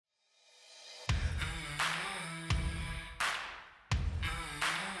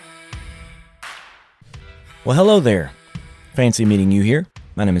Well, hello there. Fancy meeting you here.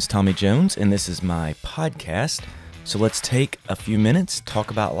 My name is Tommy Jones, and this is my podcast. So let's take a few minutes,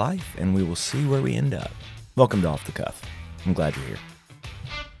 talk about life, and we will see where we end up. Welcome to Off the Cuff. I'm glad you're here.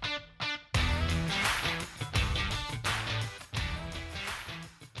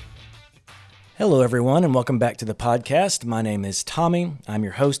 Hello, everyone, and welcome back to the podcast. My name is Tommy. I'm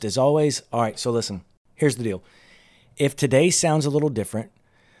your host, as always. All right, so listen, here's the deal. If today sounds a little different,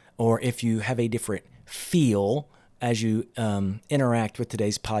 or if you have a different feel as you interact with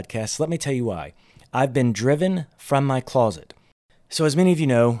today's podcast, let me tell you why. I've been driven from my closet. So as many of you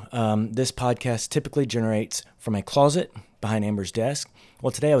know, this podcast typically generates from a closet behind Amber's desk.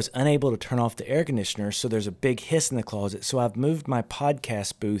 Well, today I was unable to turn off the air conditioner, so there's a big hiss in the closet, so I've moved my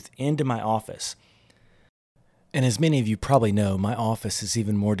podcast booth into my office. And as many of you probably know, my office is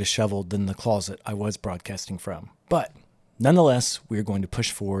even more disheveled than the closet I was broadcasting from. But nonetheless, we're going to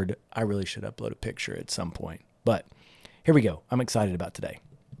push forward. I really should upload a picture at some point. But here we go. I'm excited about today.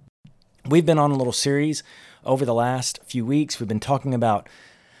 We've been on a little series over the last few weeks. We've been talking about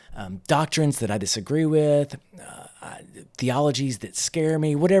doctrines that I disagree with, theologies that scare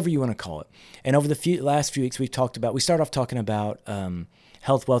me, whatever you want to call it. And over the last few weeks, we started off talking about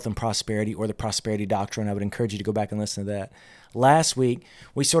health, wealth, and prosperity, or the prosperity doctrine. I would encourage you to go back and listen to that. Last week,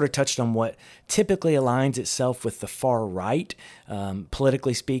 we sort of touched on what typically aligns itself with the far right.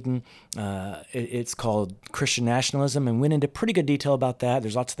 Politically speaking, it's called Christian nationalism, and went into pretty good detail about that.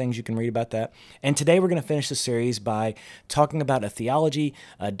 There's lots of things you can read about that. And today we're going to finish the series by talking about a theology,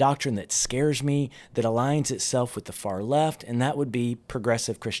 a doctrine that scares me, that aligns itself with the far left, and that would be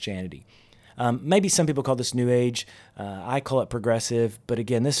progressive Christianity. Maybe some people call this New Age. I call it progressive. But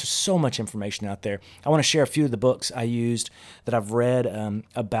again, there's so much information out there. I want to share a few of the books I used that I've read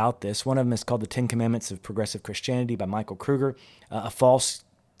about this. One of them is called The 10 Commandments of Progressive Christianity by Michael Kruger. A False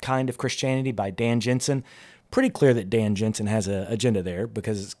Kind of Christianity by Dan Jensen. Pretty clear that Dan Jensen has an agenda there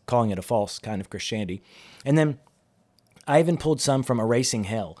because it's calling it a false kind of Christianity. And then I even pulled some from Erasing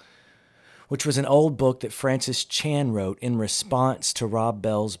Hell, which was an old book that Francis Chan wrote in response to Rob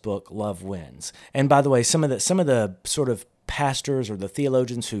Bell's book, Love Wins. And by the way, some of the sort of pastors or the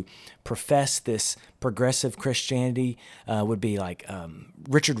theologians who profess this progressive Christianity would be like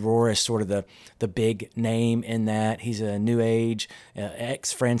Richard Rohr is sort of the big name in that. He's a New Age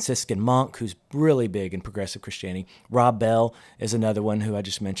ex-Franciscan monk who's really big in progressive Christianity. Rob Bell is another one who I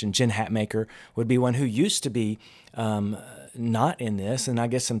just mentioned. Jen Hatmaker would be one who used to be not in this, and I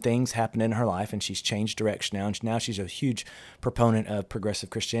guess some things happened in her life, and she's changed direction now, and now she's a huge proponent of progressive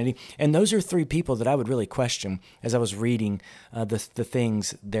Christianity. And those are three people that I would really question as I was reading the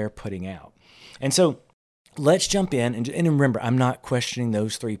things they're putting out. And so let's jump in, and remember, I'm not questioning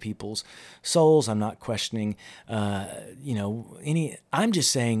those three people's souls. I'm not questioning, I'm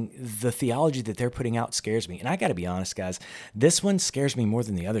just saying the theology that they're putting out scares me. And I got to be honest, guys, this one scares me more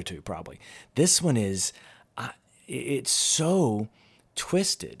than the other two, probably. This one is, it's so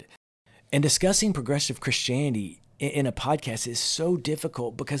twisted. And discussing progressive Christianity in a podcast is so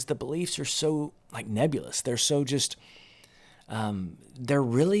difficult because the beliefs are so nebulous. They're so just, they're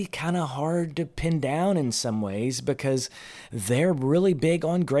really kind of hard to pin down in some ways because they're really big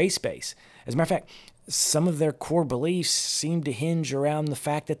on gray space. As a matter of fact, some of their core beliefs seem to hinge around the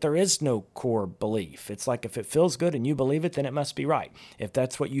fact that there is no core belief. It's like if it feels good and you believe it, then it must be right. If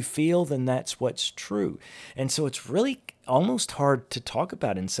that's what you feel, then that's what's true. And so it's really almost hard to talk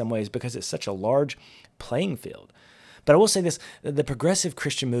about in some ways because it's such a large playing field. But I will say this, the progressive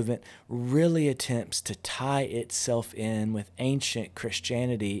Christian movement really attempts to tie itself in with ancient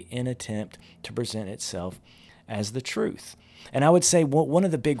Christianity in attempt to present itself as the truth. And I would say one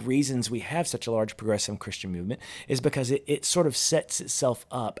of the big reasons we have such a large progressive Christian movement is because it sort of sets itself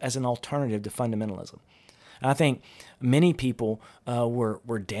up as an alternative to fundamentalism. And I think many people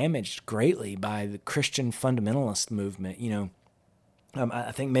were damaged greatly by the Christian fundamentalist movement.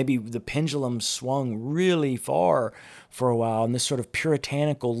 I think maybe the pendulum swung really far for a while in this sort of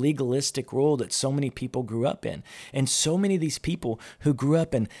puritanical, legalistic world that so many people grew up in. And so many of these people who grew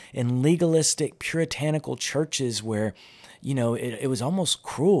up in legalistic, puritanical churches where it was almost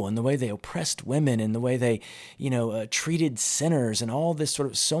cruel in the way they oppressed women and the way they, treated sinners and all this sort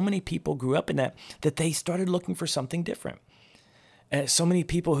of, so many people grew up in that they started looking for something different. So many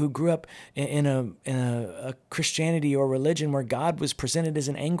people who grew up in a Christianity or religion where God was presented as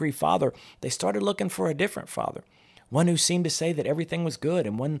an angry father, they started looking for a different father. One who seemed to say that everything was good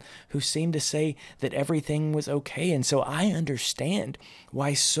and one who seemed to say that everything was okay. And so I understand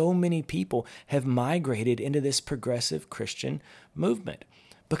why so many people have migrated into this progressive Christian movement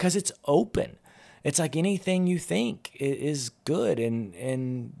because it's open. It's like anything you think is good,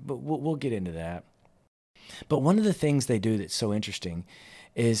 but we'll get into that. But one of the things they do that's so interesting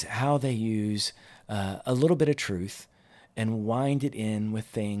is how they use a little bit of truth and wind it in with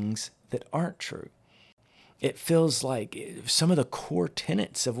things that aren't true. It feels like some of the core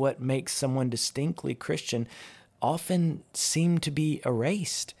tenets of what makes someone distinctly Christian often seem to be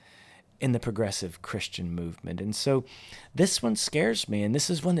erased in the progressive Christian movement. And so this one scares me. And this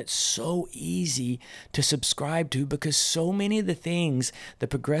is one that's so easy to subscribe to because so many of the things the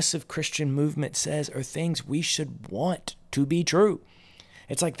progressive Christian movement says are things we should want to be true.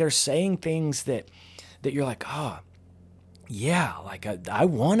 It's like they're saying things that you're like, yeah, like I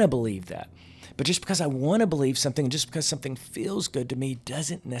want to believe that. But just because I want to believe something, just because something feels good to me,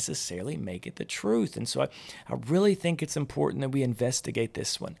 doesn't necessarily make it the truth. And so I really think it's important that we investigate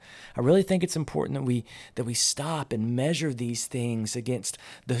this one. I really think it's important that we stop and measure these things against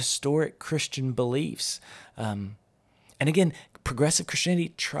the historic Christian beliefs. And again, progressive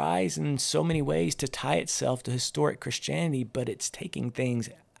Christianity tries in so many ways to tie itself to historic Christianity, but it's taking things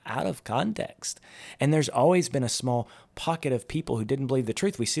out of context. And there's always been a small pocket of people who didn't believe the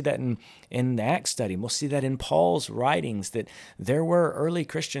truth. We see that in the Acts study. We'll see that in Paul's writings, that there were early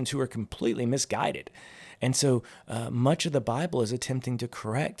Christians who were completely misguided. And so much of the Bible is attempting to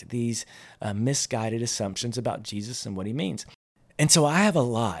correct these misguided assumptions about Jesus and what he means. And so I have a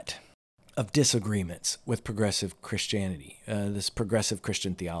lot of disagreements with progressive Christianity, this progressive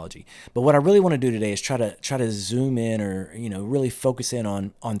Christian theology. But what I really want to do today is try to zoom in, or really focus in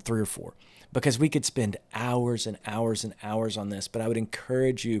on 3 or 4, because we could spend hours and hours and hours on this. But I would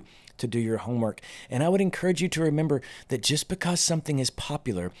encourage you to do your homework, and I would encourage you to remember that just because something is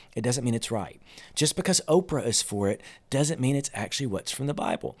popular, it doesn't mean it's right. Just because Oprah is for it doesn't mean it's actually what's from the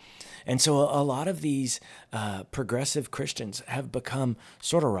Bible. And so a lot of these progressive Christians have become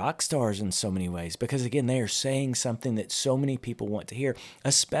sort of rock stars in so many ways because, again, they are saying something that so many people want to hear,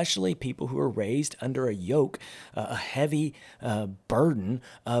 especially people who are raised under a yoke, a heavy burden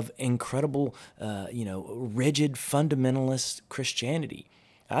of incredible, rigid fundamentalist Christianity.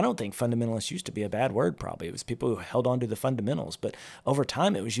 I don't think fundamentalist used to be a bad word, probably. It was people who held on to the fundamentals. But over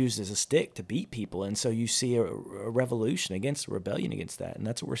time, it was used as a stick to beat people. And so you see a revolution against, a rebellion against that. And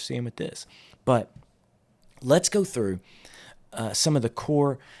that's what we're seeing with this. But let's go through some of the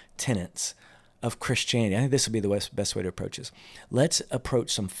core tenets of Christianity. I think this will be the best way to approach this. Let's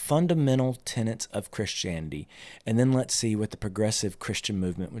approach some fundamental tenets of Christianity, and then let's see what the progressive Christian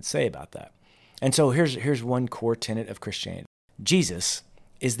movement would say about that. And so here's one core tenet of Christianity. Jesus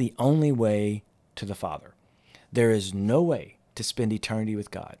is the only way to the Father. There is no way to spend eternity with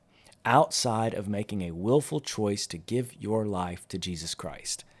God outside of making a willful choice to give your life to Jesus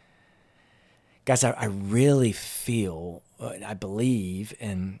Christ. Guys, I really feel, I believe,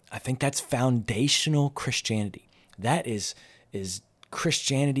 and I think that's foundational Christianity. That is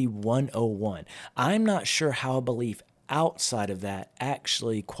Christianity 101. I'm not sure how a belief outside of that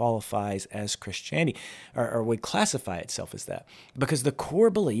actually qualifies as Christianity, or would classify itself as that. Because the core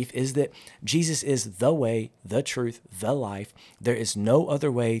belief is that Jesus is the way, the truth, the life. There is no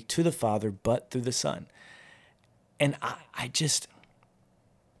other way to the Father but through the Son. And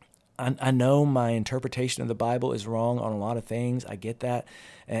I know my interpretation of the Bible is wrong on a lot of things. I get that.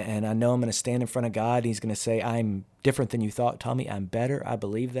 And I know I'm going to stand in front of God. And he's going to say, I'm different than you thought, Tommy. I'm better. I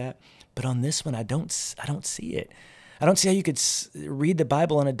believe that. But on this one, I don't see it. I don't see how you could read the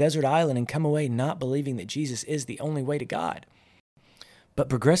Bible on a desert island and come away not believing that Jesus is the only way to God. But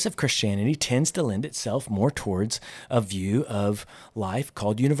progressive Christianity tends to lend itself more towards a view of life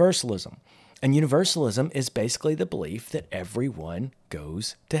called universalism. And universalism is basically the belief that everyone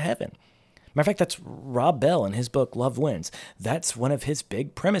goes to heaven. Matter of fact, that's Rob Bell in his book, Love Wins. That's one of his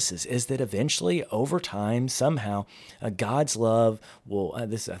big premises, is that eventually, over time, somehow, God's love will, I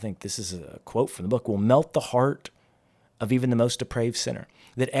think this is a quote from the book, will melt the heart of even the most depraved sinner,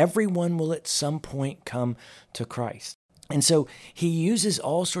 that everyone will at some point come to Christ. And so he uses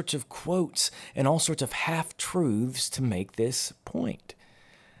all sorts of quotes and all sorts of half-truths to make this point.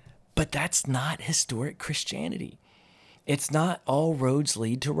 But that's not historic Christianity. It's not all roads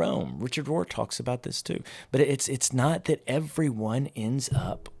lead to Rome. Richard Rohr talks about this too. But it's not that everyone ends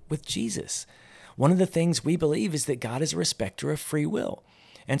up with Jesus. One of the things we believe is that God is a respecter of free will.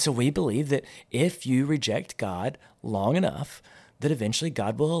 And so we believe that if you reject God long enough, that eventually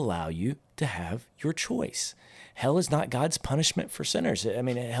God will allow you to have your choice. Hell is not God's punishment for sinners. I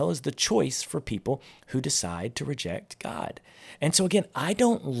mean, hell is the choice for people who decide to reject God. And so again, I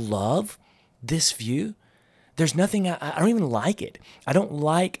don't love this view. There's nothing, I don't even like it. I don't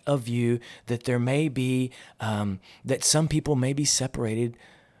like a view that there may be, that some people may be separated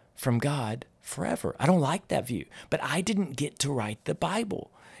from God forever. I don't like that view. But I didn't get to write the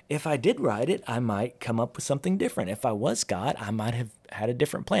Bible. if I did write it, I might come up with something different. If I was God, I might have had a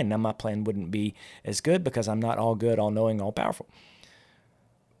different plan. Now, my plan wouldn't be as good because I'm not all good, all knowing, all powerful.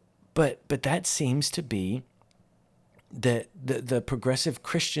 But that seems to be the progressive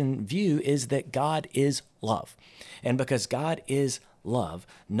Christian view, is that God is love. And because God is love,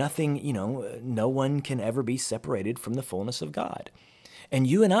 nothing, no one can ever be separated from the fullness of God. And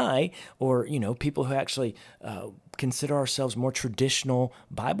you and I, or, people who actually consider ourselves more traditional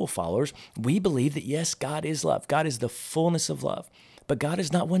Bible followers, we believe that, yes, God is love. God is the fullness of love. But God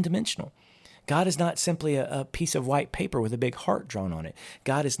is not one-dimensional. God is not simply a piece of white paper with a big heart drawn on it.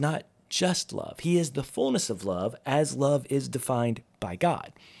 God is not just love. He is the fullness of love, as love is defined by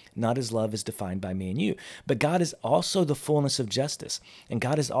God, not as love is defined by me and you. But God is also the fullness of justice, and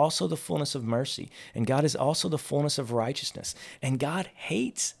God is also the fullness of mercy, and God is also the fullness of righteousness. And God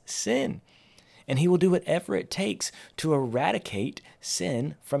hates sin, and he will do whatever it takes to eradicate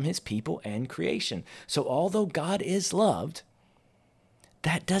sin from his people and creation. So although God is loved,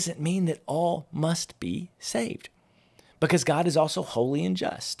 that doesn't mean that all must be saved, because God is also holy and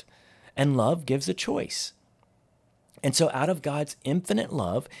just. And love gives a choice. And so out of God's infinite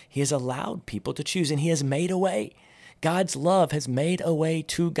love, he has allowed people to choose, and he has made a way. God's love has made a way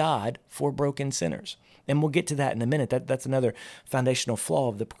to God for broken sinners. And we'll get to that in a minute. That's another foundational flaw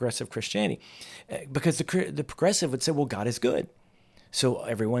of the progressive Christianity. Because the progressive would say, well, God is good, so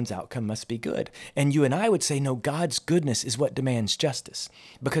everyone's outcome must be good. And you and I would say, no, God's goodness is what demands justice.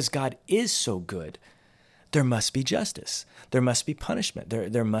 Because God is so good, there must be justice. There must be punishment.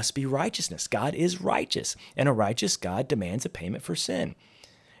 There must be righteousness. God is righteous, and a righteous God demands a payment for sin.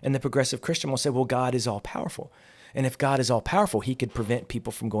 And the progressive Christian will say, well, God is all-powerful. And if God is all-powerful, he could prevent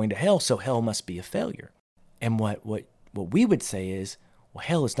people from going to hell, so hell must be a failure. And what we would say is, well,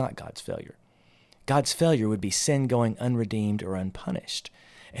 hell is not God's failure. God's failure would be sin going unredeemed or unpunished.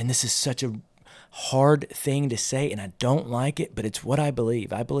 And this is such a hard thing to say, and I don't like it, but it's what I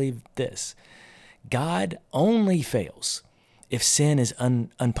believe. I believe this. God only fails if sin is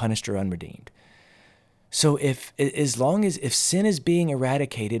unpunished or unredeemed. So if sin is being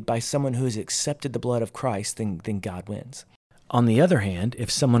eradicated by someone who has accepted the blood of Christ, then God wins. On the other hand, if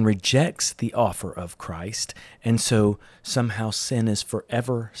someone rejects the offer of Christ, and so somehow sin is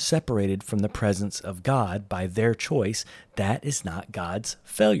forever separated from the presence of God by their choice, that is not God's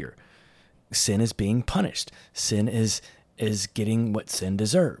failure. Sin is being punished. Sin is getting what sin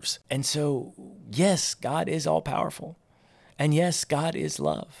deserves. And so, yes, God is all-powerful. And yes, God is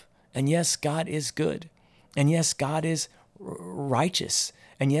love. And yes, God is good. And yes, God is righteous.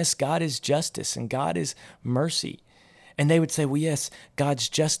 And yes, God is justice. And God is mercy. And they would say, well, yes, God's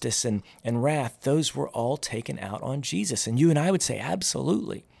justice and wrath, those were all taken out on Jesus. And you and I would say,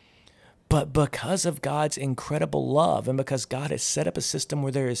 absolutely. But because of God's incredible love, and because God has set up a system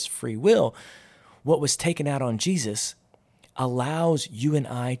where there is free will, what was taken out on Jesus allows you and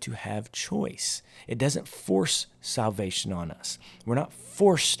I to have choice. It doesn't force salvation on us. We're not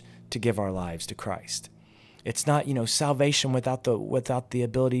forced to give our lives to Christ. It's not, salvation without the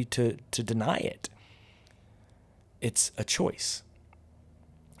ability to deny it. It's a choice,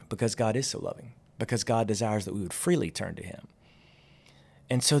 because God is so loving, because God desires that we would freely turn to him.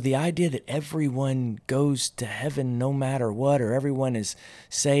 And so the idea that everyone goes to heaven no matter what, or everyone is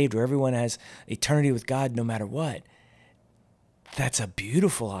saved, or everyone has eternity with God no matter what, that's a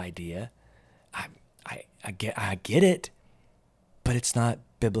beautiful idea. I get it, but it's not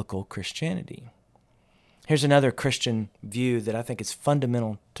biblical Christianity. Here's another Christian view that I think is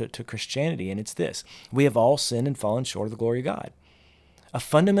fundamental to Christianity, and it's this. We have all sinned and fallen short of the glory of God. A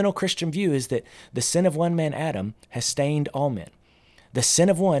fundamental Christian view is that the sin of one man, Adam, has stained all men. The sin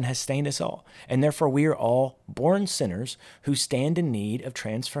of one has stained us all, and therefore we are all born sinners who stand in need of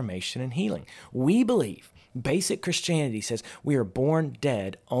transformation and healing. We believe, basic Christianity says, we are born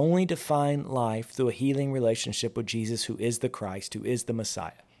dead only to find life through a healing relationship with Jesus, who is the Christ, who is the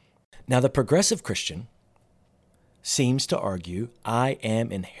Messiah. Now, the progressive Christian seems to argue, I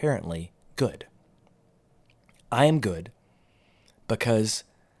am inherently good. I am good because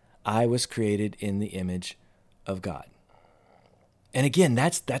I was created in the image of God. And again,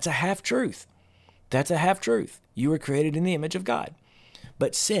 that's a half-truth. That's a half-truth. You were created in the image of God.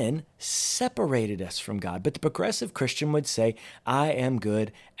 But sin separated us from God. But the progressive Christian would say, I am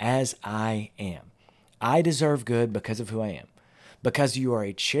good as I am. I deserve good because of who I am. Because you are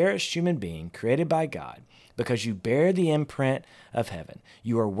a cherished human being created by God. Because you bear the imprint of heaven.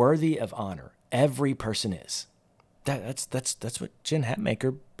 You are worthy of honor. Every person is. That's what Jen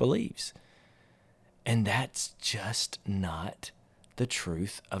Hatmaker believes. And that's just not the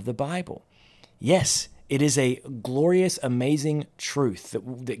truth of the Bible. Yes, It is a glorious, amazing truth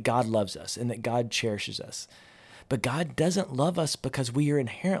that God loves us and that God cherishes us. But God doesn't love us because we are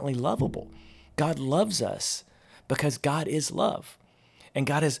inherently lovable. God loves us because God is love. And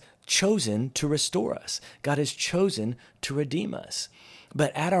God has chosen to restore us. God has chosen to redeem us.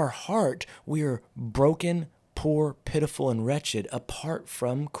 But at our heart, we are broken, poor, pitiful, and wretched apart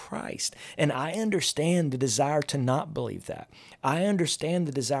from Christ. And I understand the desire to not believe that. I understand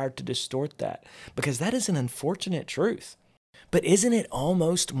the desire to distort that because that is an unfortunate truth. But isn't it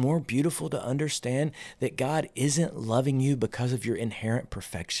almost more beautiful to understand that God isn't loving you because of your inherent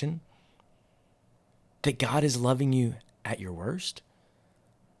perfection? That God is loving you at your worst?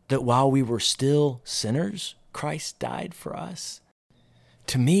 That while we were still sinners, Christ died for us?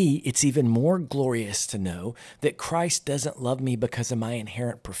 To me, it's even more glorious to know that Christ doesn't love me because of my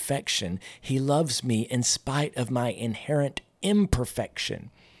inherent perfection. He loves me in spite of my inherent imperfection.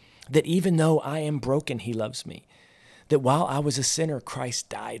 That even though I am broken, He loves me. That while I was a sinner, Christ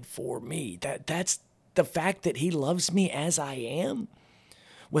died for me. That's the fact that He loves me as I am,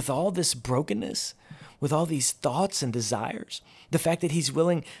 with all this brokenness, with all these thoughts and desires, the fact that He's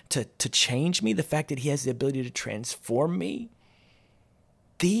willing to change me, the fact that He has the ability to transform me.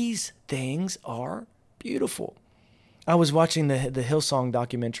 These things are beautiful. I was watching the Hillsong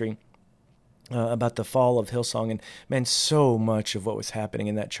documentary about the fall of Hillsong, and man, so much of what was happening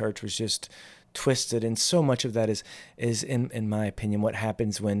in that church was just twisted, and so much of that is in my opinion what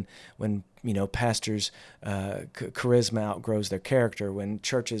happens when pastors charisma outgrows their character, when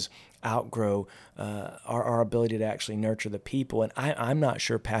churches outgrow our ability to actually nurture the people. And I'm not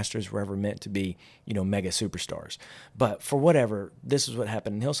sure pastors were ever meant to be mega superstars, but for whatever, this is what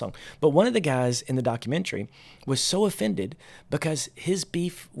happened in Hillsong. But one of the guys in the documentary was so offended because his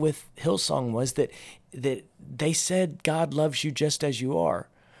beef with Hillsong was that they said God loves you just as you are,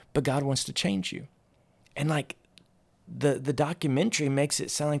 but God wants to change you. And like the documentary makes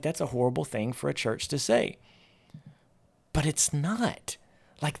it sound like that's a horrible thing for a church to say. But it's not.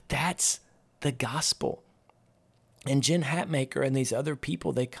 Like, that's the gospel. And Jen Hatmaker and these other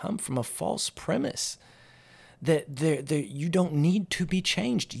people, they come from a false premise that you don't need to be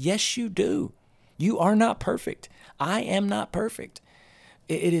changed. Yes, you do. You are not perfect. I am not perfect.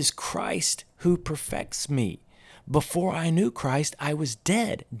 It is Christ who perfects me. Before I knew Christ, I was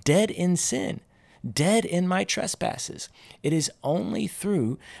dead in sin, dead in my trespasses. It is only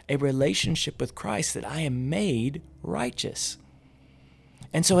through a relationship with Christ that I am made righteous.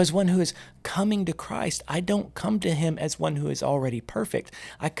 And so as one who is coming to Christ, I don't come to Him as one who is already perfect.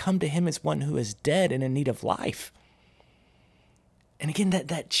 I come to Him as one who is dead and in need of life. And again,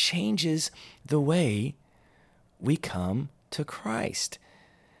 that changes the way we come to Christ.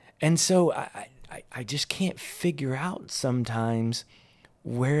 And so I just can't figure out sometimes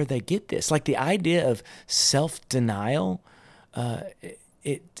where they get this. Like the idea of self-denial,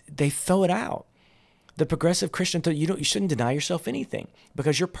 they throw it out. The progressive Christian thought you shouldn't deny yourself anything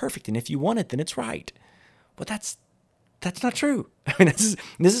because you're perfect, and if you want it, then it's right. Well, that's not true. I mean,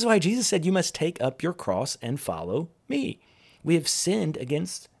 this is why Jesus said you must take up your cross and follow me. We have sinned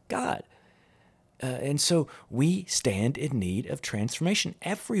against God, and so we stand in need of transformation.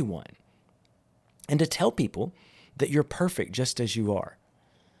 Everyone. And to tell people that you're perfect just as you are,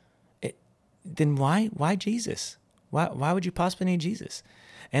 then why Jesus? Why would you possibly need Jesus?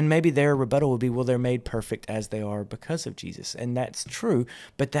 And maybe their rebuttal would be, well, they're made perfect as they are because of Jesus. And that's true,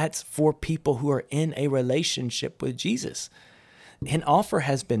 but that's for people who are in a relationship with Jesus. An offer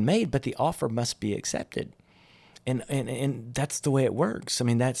has been made, but the offer must be accepted. And that's the way it works. I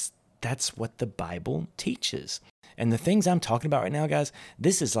mean, that's what the Bible teaches. And the things I'm talking about right now, guys,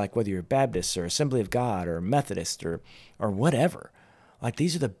 this is like whether you're Baptist or Assembly of God or Methodist or whatever. Like,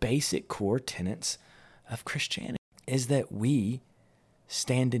 these are the basic core tenets of Christianity, is that we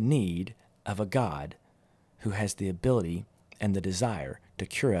stand in need of a God who has the ability and the desire to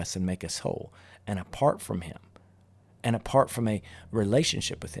cure us and make us whole. And apart from Him, and apart from a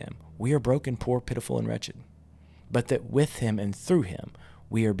relationship with Him, we are broken, poor, pitiful, and wretched. But that with Him and through Him,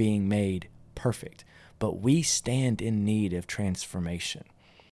 we are being made perfect. But we stand in need of transformation.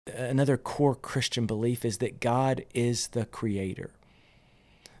 Another core Christian belief is that God is the creator,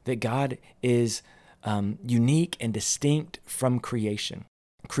 that God is unique and distinct from creation.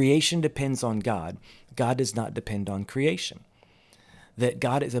 Creation depends on God. God does not depend on creation. That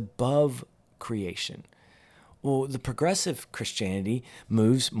God is above creation. Well, the progressive Christianity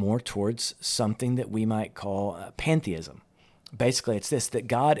moves more towards something that we might call pantheism. Basically, it's this, that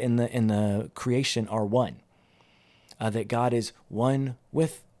God and the creation are one. That God is one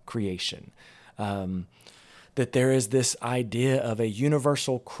with creation. that there is this idea of a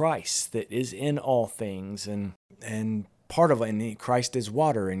universal Christ that is in all things, and part of it, and Christ is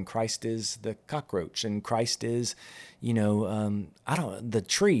water, and Christ is the cockroach, and Christ is, the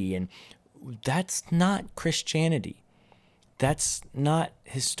tree, and that's not Christianity. That's not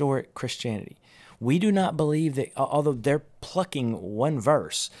historic Christianity. We do not believe that, although they're plucking one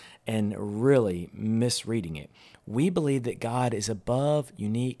verse and really misreading it, we believe that God is above,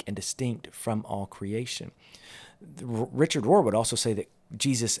 unique, and distinct from all creation. Richard Rohr would also say that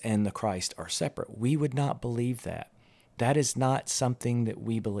Jesus and the Christ are separate. We would not believe that. That is not something that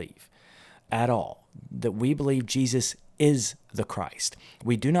we believe at all, that we believe Jesus is the Christ.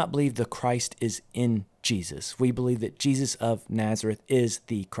 We do not believe the Christ is in Jesus. We believe that Jesus of Nazareth is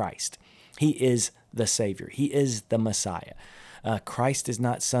the Christ. He is the Savior. He is the Messiah. Christ is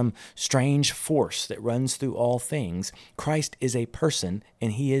not some strange force that runs through all things. Christ is a person,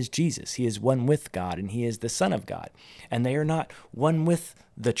 and he is Jesus. He is one with God, and he is the Son of God. And they are not one with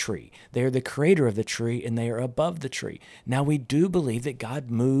the tree. They are the creator of the tree, and they are above the tree. Now, we do believe that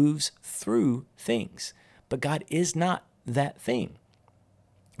God moves through things, but God is not that thing.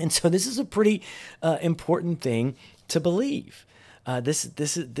 And so this is a pretty important thing to believe. This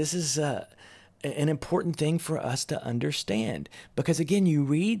is an important thing for us to understand, because again, you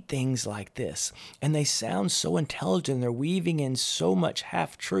read things like this and they sound so intelligent. They're weaving in so much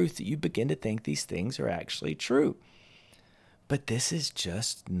half-truth that you begin to think these things are actually true. But this is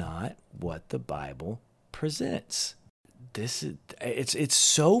just not what the Bible presents. It's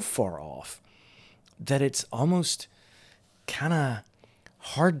so far off that it's almost kind of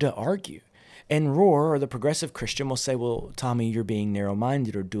hard to argue. And Rohr, or the progressive Christian, will say, well, Tommy, you're being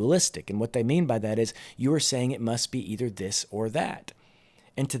narrow-minded or dualistic. And what they mean by that is you are saying it must be either this or that.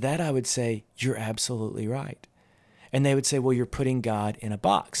 And to that I would say, you're absolutely right. And they would say, well, you're putting God in a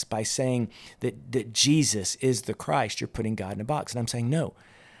box. By saying that Jesus is the Christ, you're putting God in a box. And I'm saying, no.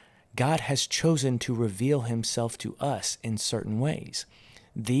 God has chosen to reveal himself to us in certain ways.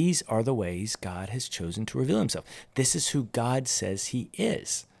 These are the ways God has chosen to reveal himself. This is who God says he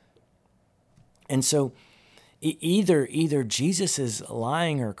is. And so either Jesus is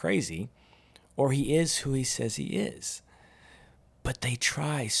lying or crazy, or he is who he says he is. But they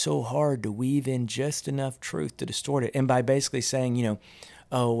try so hard to weave in just enough truth to distort it. And by basically saying,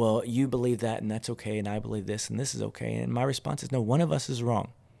 oh, well, you believe that and that's okay, and I believe this and this is okay. And my response is, no, one of us is wrong.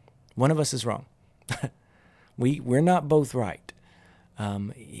 One of us is wrong. We're not both right.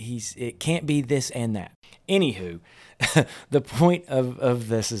 It can't be this and that. Anywho, the point of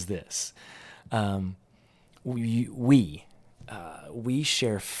this is this. We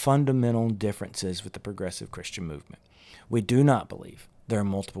share fundamental differences with the progressive Christian movement. We do not believe there are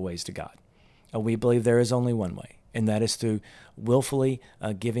multiple ways to God. We believe there is only one way, and that is through willfully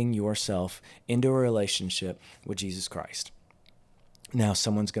giving yourself into a relationship with Jesus Christ. Now,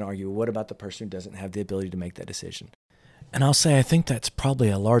 someone's going to argue, what about the person who doesn't have the ability to make that decision? And I'll say I think that's probably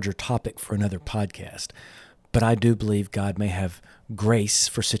a larger topic for another podcast. But I do believe God may have grace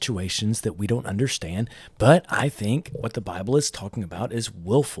for situations that we don't understand. But I think what the Bible is talking about is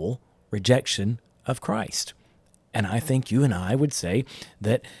willful rejection of Christ. And I think you and I would say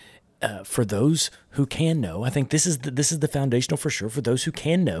that for those who can know, I think this is the foundational for sure. For those who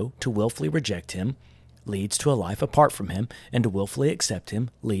can know, to willfully reject him leads to a life apart from him, and to willfully accept him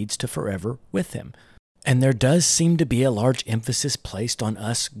leads to forever with him. And there does seem to be a large emphasis placed on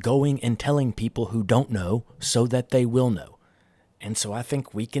us going and telling people who don't know so that they will know. And so I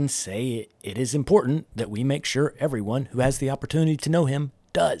think we can say it is important that we make sure everyone who has the opportunity to know him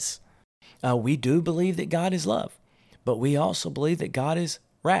does. We do believe that God is love, but we also believe that God is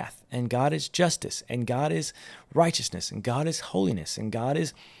wrath, and God is justice, and God is righteousness, and God is holiness, and God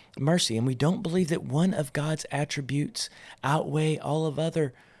is mercy. And we don't believe that one of God's attributes outweigh all of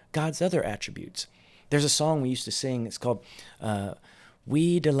God's other attributes. There's a song we used to sing. It's called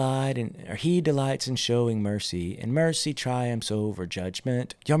He delights in showing mercy, and mercy triumphs over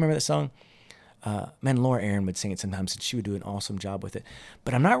judgment. Do y'all remember that song? Laura Aaron would sing it sometimes, and she would do an awesome job with it.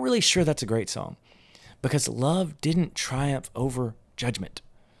 But I'm not really sure that's a great song, because love didn't triumph over judgment.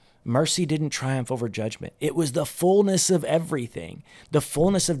 Mercy didn't triumph over judgment. It was the fullness of everything. The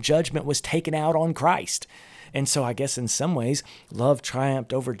fullness of judgment was taken out on Christ. And so I guess in some ways, love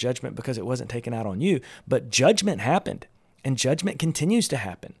triumphed over judgment because it wasn't taken out on you. But judgment happened, and judgment continues to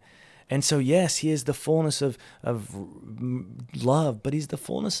happen. And so, yes, he is the fullness of love, but he's the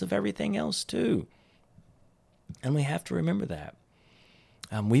fullness of everything else too. And we have to remember that.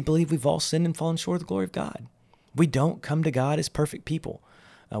 We believe we've all sinned and fallen short of the glory of God. We don't come to God as perfect people.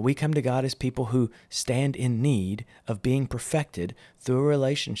 We come to God as people who stand in need of being perfected through a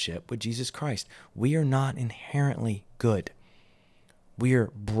relationship with Jesus Christ. We are not inherently good. We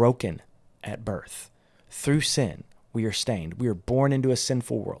are broken at birth. Through sin, we are stained. We are born into a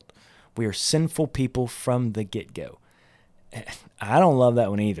sinful world. We are sinful people from the get-go. I don't love that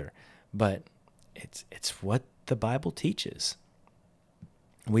one either, but it's what the Bible teaches.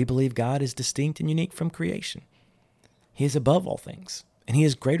 We believe God is distinct and unique from creation. He is above all things, and he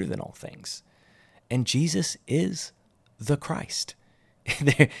is greater than all things. And Jesus is the Christ.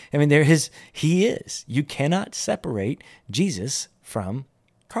 He is. You cannot separate Jesus from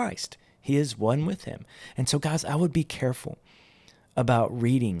Christ. He is one with him. And so, guys, I would be careful about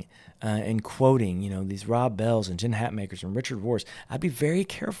reading and quoting, these Rob Bells and Jen Hatmakers and Richard Rohrs. I'd be very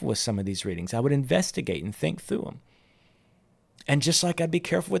careful with some of these readings. I would investigate and think through them. And just like I'd be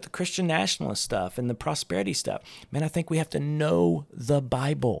careful with the Christian nationalist stuff and the prosperity stuff, man, I think we have to know the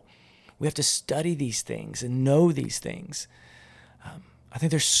Bible. We have to study these things and know these things. I think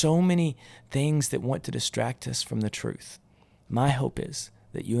there's so many things that want to distract us from the truth. My hope is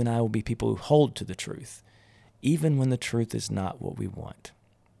that you and I will be people who hold to the truth, even when the truth is not what we want.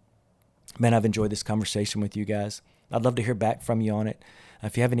 Man, I've enjoyed this conversation with you guys. I'd love to hear back from you on it.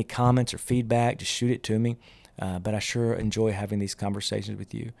 If you have any comments or feedback, just shoot it to me. But I sure enjoy having these conversations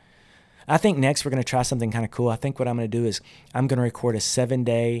with you. I think next we're going to try something kind of cool. I think what I'm going to do is I'm going to record a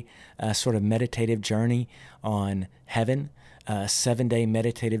 7-day sort of meditative journey on heaven, a 7-day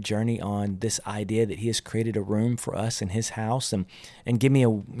meditative journey on this idea that he has created a room for us in his house, and give me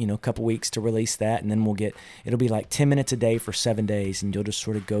a couple weeks to release that, and then it'll be like 10 minutes a day for 7 days, and you'll just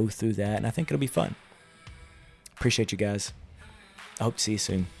sort of go through that, and I think it'll be fun. Appreciate you guys. I hope to see you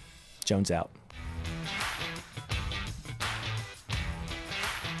soon. Jones out.